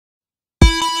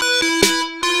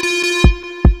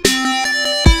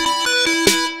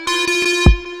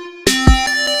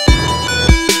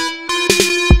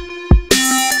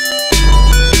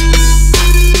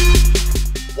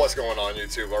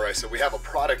so we have a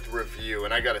product review,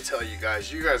 and I gotta tell you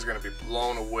guys are gonna be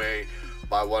blown away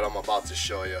by what I'm about to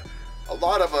show you. A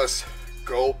lot of us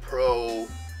GoPro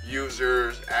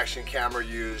users, action camera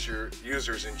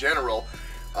users in general,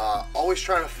 always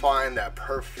trying to find that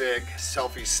perfect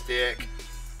selfie stick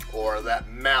or that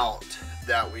mount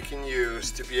that we can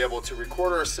use to be able to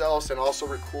record ourselves and also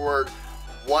record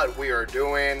what we are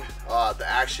doing, the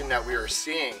action that we are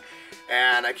seeing.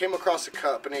 And I came across a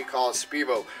company called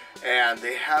Spivo, and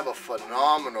they have a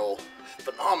phenomenal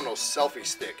selfie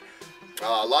stick.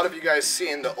 A lot of you guys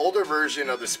seen the older version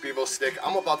of the Spivo Stick.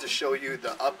 I'm about to show you the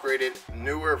upgraded,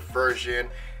 newer version,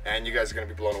 and you guys are going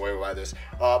to be blown away by this.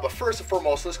 But first and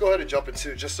foremost, let's go ahead and jump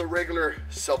into just a regular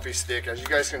selfie stick. As you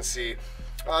guys can see,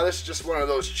 this is just one of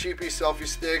those cheapy selfie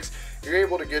sticks. You're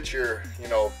able to get your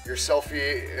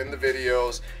selfie in the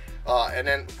videos. And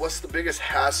then what's the biggest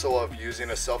hassle of using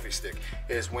a selfie stick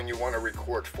is when you want to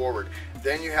record forward.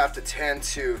 Then you have to tend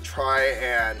to try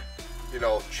and,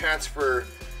 transfer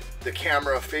the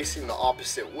camera facing the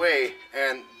opposite way.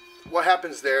 And what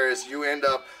happens there is you end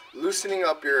up loosening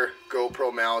up your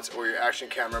GoPro mounts or your action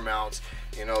camera mounts,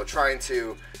 trying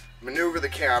to maneuver the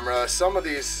camera. Some of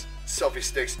these selfie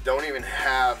sticks don't even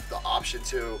have the option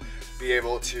to be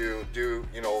able to do,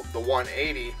 the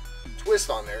 180 twist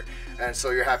on there, and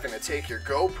so you're having to take your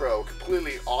GoPro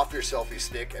completely off your selfie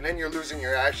stick, and then you're losing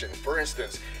your action. For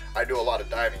instance, I do a lot of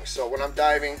diving, so when I'm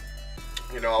diving,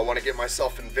 I want to get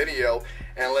myself in video,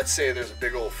 and let's say there's a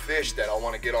big old fish that I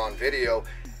want to get on video.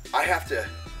 I have to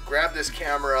grab this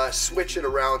camera, switch it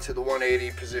around to the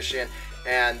 180 position,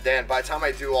 and then by the time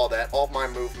I do all that, all my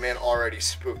movement already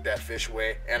spooked that fish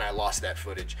away, and I lost that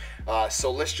footage.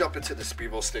 So let's jump into the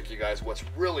Spivo Stick, you guys. What's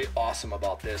really awesome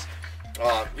about this,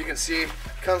 you can see it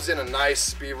comes in a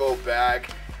nice Spivo bag,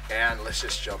 and let's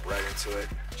just jump right into it.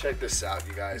 Check this out,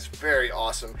 you guys. Very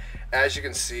awesome. As you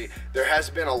can see, there has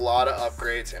been a lot of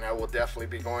upgrades, and I will definitely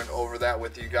be going over that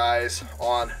with you guys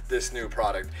on this new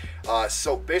product.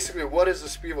 So basically, what is a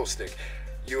Spivo Stick?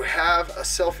 You have a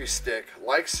selfie stick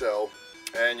like so,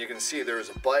 and you can see there's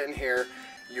a button here.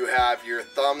 You have your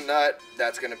thumb nut,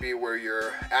 that's going to be where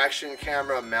your action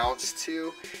camera mounts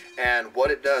to, and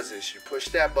what it does is you push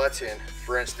that button.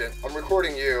 For instance, I'm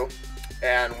recording you,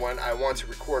 and when I want to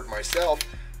record myself,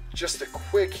 just a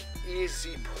quick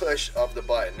easy push of the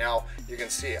button. Now you can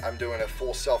see I'm doing a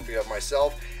full selfie of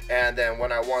myself, and then when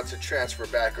I want to transfer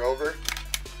back over,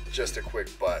 just a quick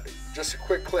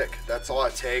click. That's all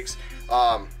it takes.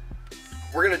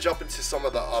 We're gonna jump into some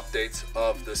of the updates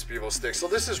of the Spivo Stick. So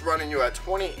this is running you at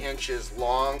 20 inches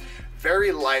long,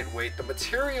 very lightweight. The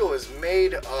material is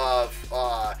made of,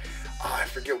 I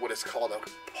forget what it's called, a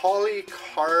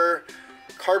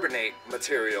polycarbonate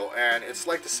material, and it's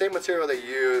like the same material they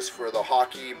use for the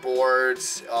hockey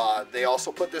boards. They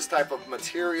also put this type of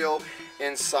material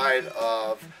inside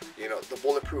of the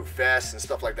bulletproof vests and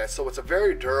stuff like that, so it's a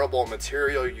very durable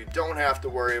material. You don't have to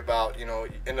worry about you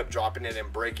end up dropping it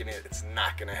and breaking it. It's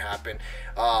not gonna happen.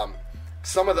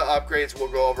 Some of the upgrades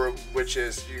we'll go over, which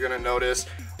is you're gonna notice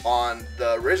on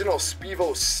the original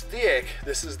Spivo Stick,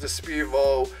 this is the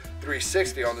Spivo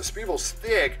 360. On the Spivo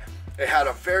Stick, it had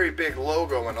a very big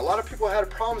logo, and a lot of people had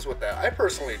problems with that. I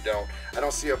personally don't. I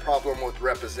don't see a problem with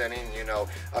representing,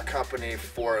 a company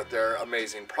for their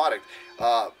amazing product.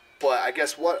 But I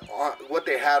guess what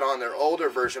they had on their older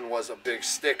version was a big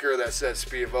sticker that said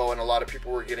Spivo, and a lot of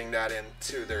people were getting that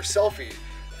into their selfie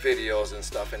videos and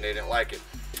stuff, and they didn't like it.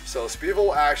 So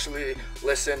Spivo actually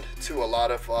listened to a lot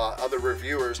of other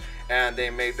reviewers, and they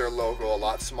made their logo a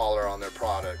lot smaller on their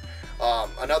product.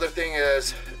 Another thing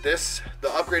is the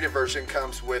upgraded version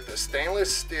comes with a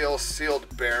stainless steel sealed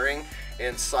bearing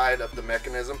inside of the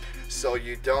mechanism, so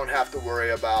you don't have to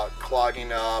worry about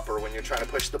clogging up, or when you're trying to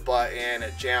push the button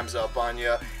it jams up on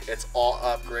you. It's all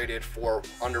upgraded for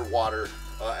underwater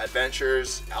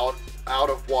adventures, out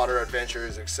of water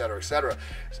adventures, etc., etc.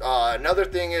 Another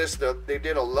thing is they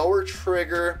did a lower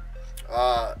trigger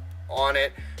on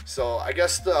it. So I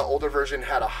guess the older version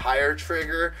had a higher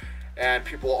trigger, and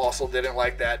people also didn't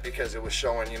like that because it was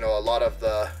showing a lot of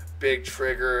the big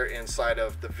trigger inside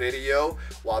of the video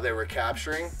while they were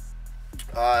capturing.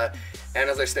 And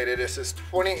as I stated, this is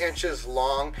 20 inches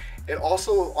long. It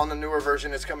also, on the newer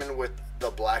version, is coming with the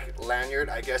black lanyard.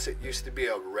 I guess it used to be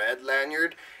a red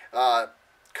lanyard.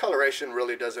 Coloration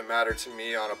really doesn't matter to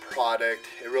me on a product.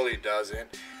 It really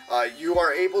doesn't. You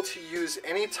are able to use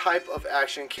any type of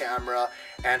action camera,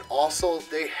 and also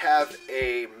they have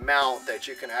a mount that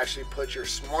you can actually put your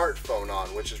smartphone on,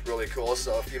 which is really cool.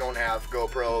 So if you don't have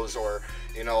GoPros or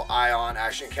Ion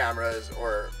action cameras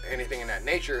or anything in that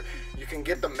nature, you can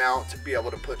get the mount to be able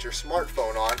to put your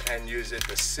smartphone on and use it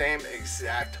the same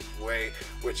exact way,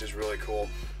 which is really cool.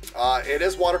 It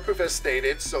is waterproof as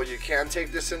stated, so you can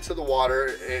take this into the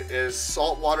water. It is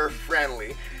saltwater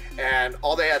friendly, and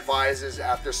all they advise is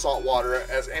after salt water,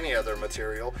 as any other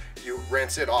material, you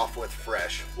rinse it off with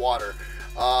fresh water.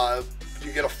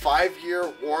 You get a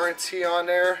 5-year warranty on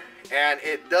there, and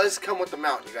it does come with the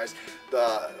mount, you guys.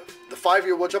 The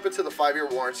 5-year, we'll jump into the 5-year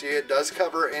warranty. It does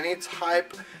cover any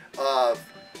type of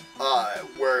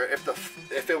where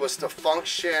if it was to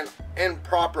function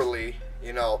improperly,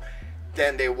 you know,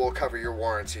 then they will cover your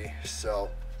warranty. So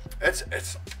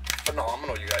it's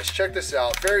phenomenal, you guys. Check this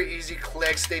out. Very easy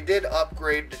clicks. They did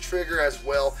upgrade the trigger as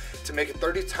well to make it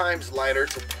 30 times lighter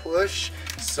to push,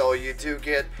 so you do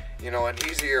get, you know, an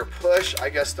easier push. I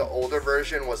guess the older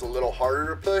version was a little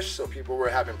harder to push, so people were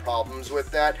having problems with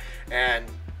that, and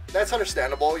that's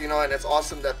understandable, you know. And it's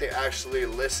awesome that they actually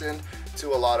listened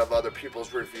to a lot of other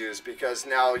people's reviews, because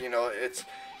now, you know, it's,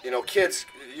 you know, kids,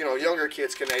 you know, younger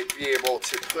kids can be able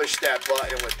to push that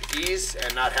button with ease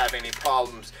and not have any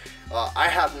problems. I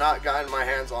have not gotten my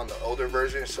hands on the older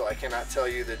version, so I cannot tell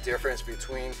you the difference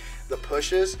between the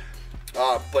pushes,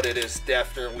 but it is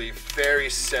definitely very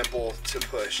simple to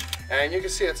push. And you can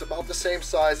see it's about the same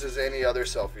size as any other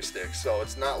selfie stick, so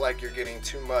it's not like you're getting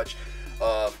too much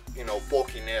you know,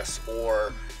 bulkiness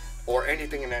or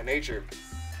anything in that nature.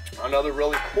 Another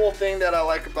really cool thing that I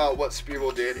like about what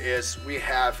Spivo did is we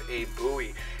have a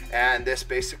buoy, and this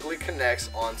basically connects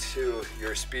onto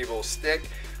your Spivo Stick.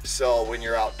 So when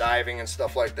you're out diving and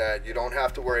stuff like that, you don't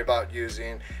have to worry about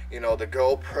using, you know, the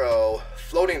GoPro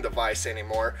floating device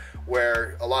anymore,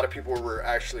 where a lot of people were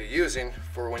actually using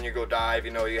for when you go dive.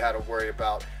 You know, you had to worry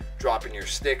about dropping your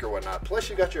stick or whatnot. Plus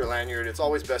you got your lanyard. It's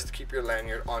always best to keep your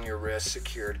lanyard on your wrist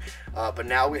secured, but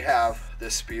now we have the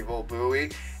Spivo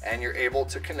buoy, and you're able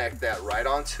to connect that right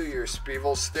onto your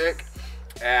Spivo Stick.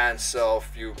 And so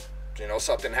if you know,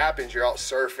 something happens, you're out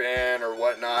surfing or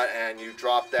whatnot, and you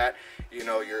drop that, you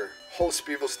know, your whole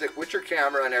Spivo Stick with your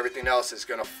camera and everything else is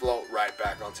gonna float right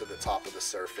back onto the top of the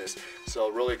surface.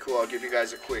 So really cool. I'll give you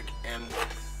guys a quick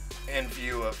end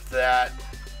view of that,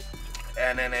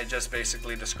 and then it just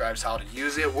basically describes how to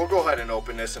use it. We'll go ahead and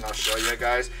open this and I'll show you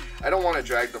guys. I don't want to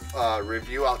drag the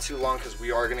review out too long, because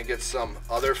we are going to get some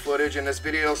other footage in this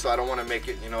video, so I don't want to make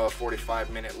it, you know, a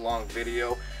 45-minute long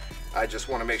video. I just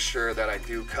want to make sure that I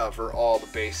do cover all the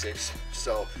basics.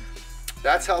 So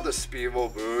that's how the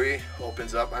Spivo buoy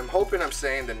opens up. I'm hoping I'm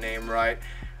saying the name right.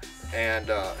 And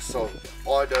so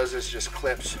all it does is just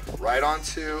clips right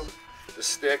onto the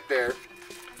stick there,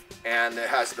 and it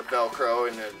has the Velcro,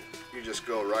 and then you just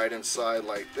go right inside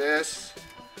like this.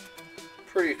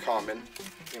 Pretty common,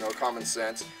 you know, common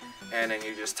sense. And then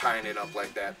you just tighten it up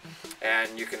like that,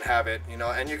 and you can have it, you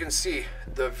know, and you can see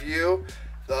the view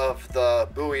of the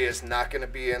buoy is not going to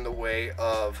be in the way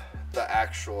of the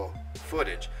actual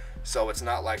footage. So it's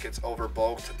not like it's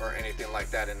overbulked or anything like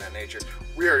that in that nature.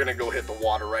 We are going to go hit the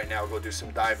water right now, go do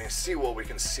some diving, see what we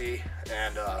can see,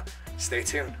 and stay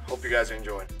tuned. Hope you guys are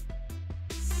enjoying.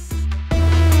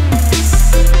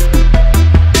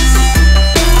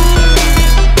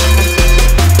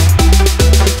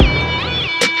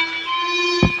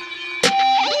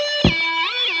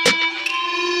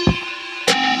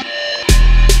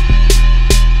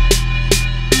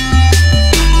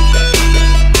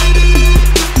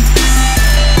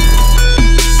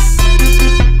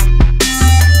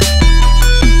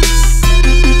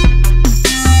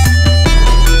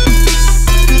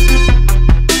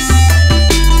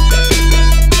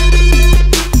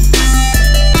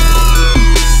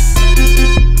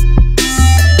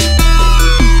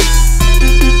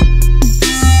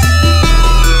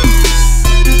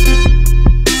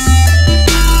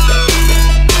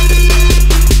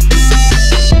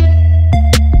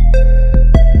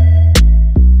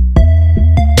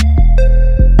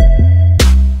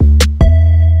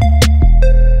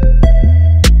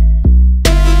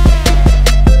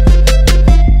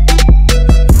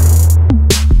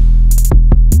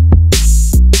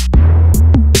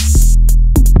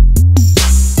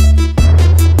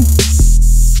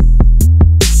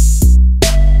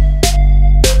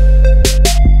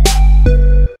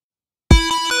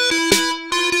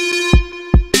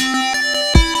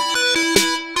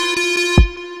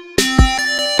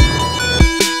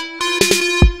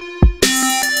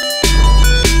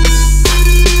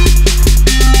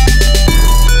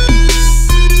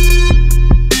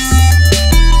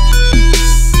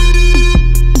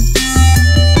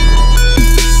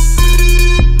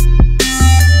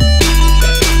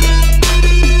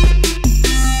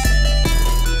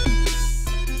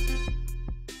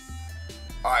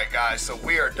 guys, so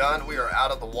we are done. We are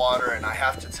out of the water, and I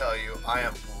have to tell you, I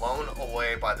am blown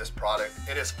away by this product.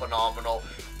 It is phenomenal,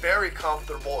 very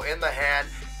comfortable in the hand,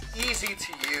 easy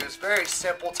to use, very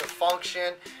simple to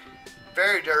function,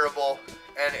 very durable,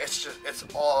 and it's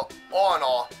all in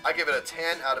all, I give it a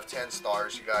 10 out of 10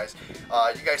 stars, you guys.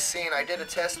 You guys seen, I did a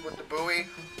test with the buoy,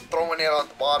 throwing it on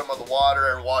the bottom of the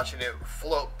water and watching it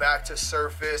float back to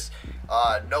surface.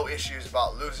 No issues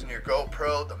about losing your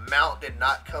GoPro. The mount did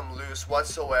not come loose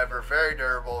whatsoever. Very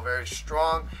durable, very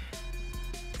strong.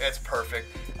 It's perfect.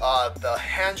 The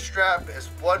hand strap is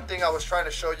one thing I was trying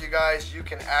to show you guys. You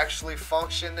can actually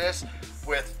function this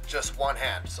with just one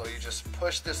hand. So you just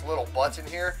push this little button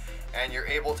here and you're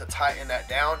able to tighten that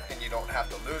down and you don't have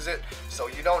to lose it. So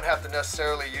you don't have to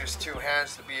necessarily use two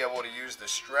hands to be able to use the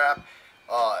strap.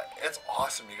 It's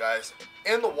awesome, you guys.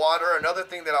 In the water, another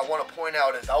thing that I want to point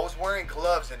out is I was wearing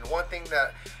gloves, and one thing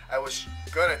that I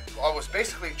was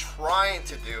basically trying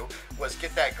to do was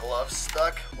get that glove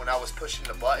stuck when I was pushing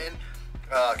the button,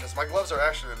 because my gloves are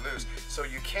actually loose. So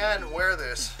you can wear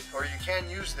this, or you can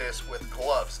use this with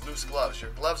gloves, loose gloves.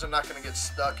 Your gloves are not going to get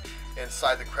stuck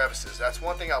inside the crevices. That's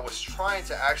one thing I was trying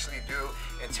to actually do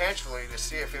intentionally to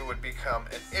see if it would become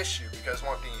an issue, because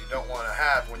one thing you don't want to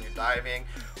have when you're diving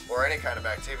or any kind of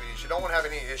activities, you don't want to have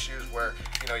any issues where,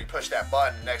 you know, you push that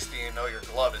button, next thing you know your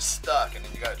glove is stuck and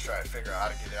then you got to try to figure out how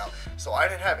to get it out. So I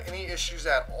didn't have any issues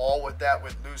at all with that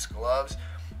with loose gloves.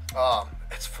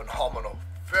 It's phenomenal,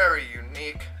 very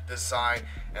unique design,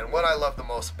 and what I love the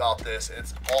most about this,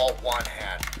 it's all one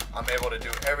hand. I'm able to do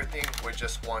everything with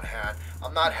just one hand.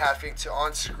 I'm not having to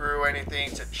unscrew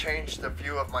anything to change the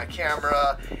view of my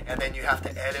camera, and then you have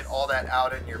to edit all that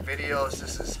out in your videos.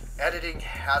 This is editing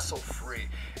hassle-free.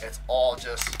 It's all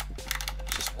just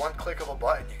one click of a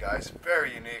button, you guys.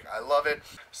 Very unique. I love it.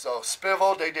 So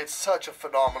Spivo, they did such a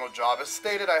phenomenal job. As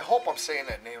stated, I hope I'm saying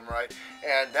that name right.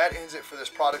 And that ends it for this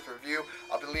product review.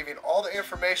 I'll be leaving all the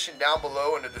information down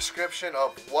below in the description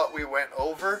of what we went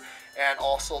over, and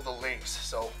also the links.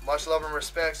 So much love and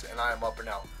respects, and I am up and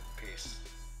out. Peace.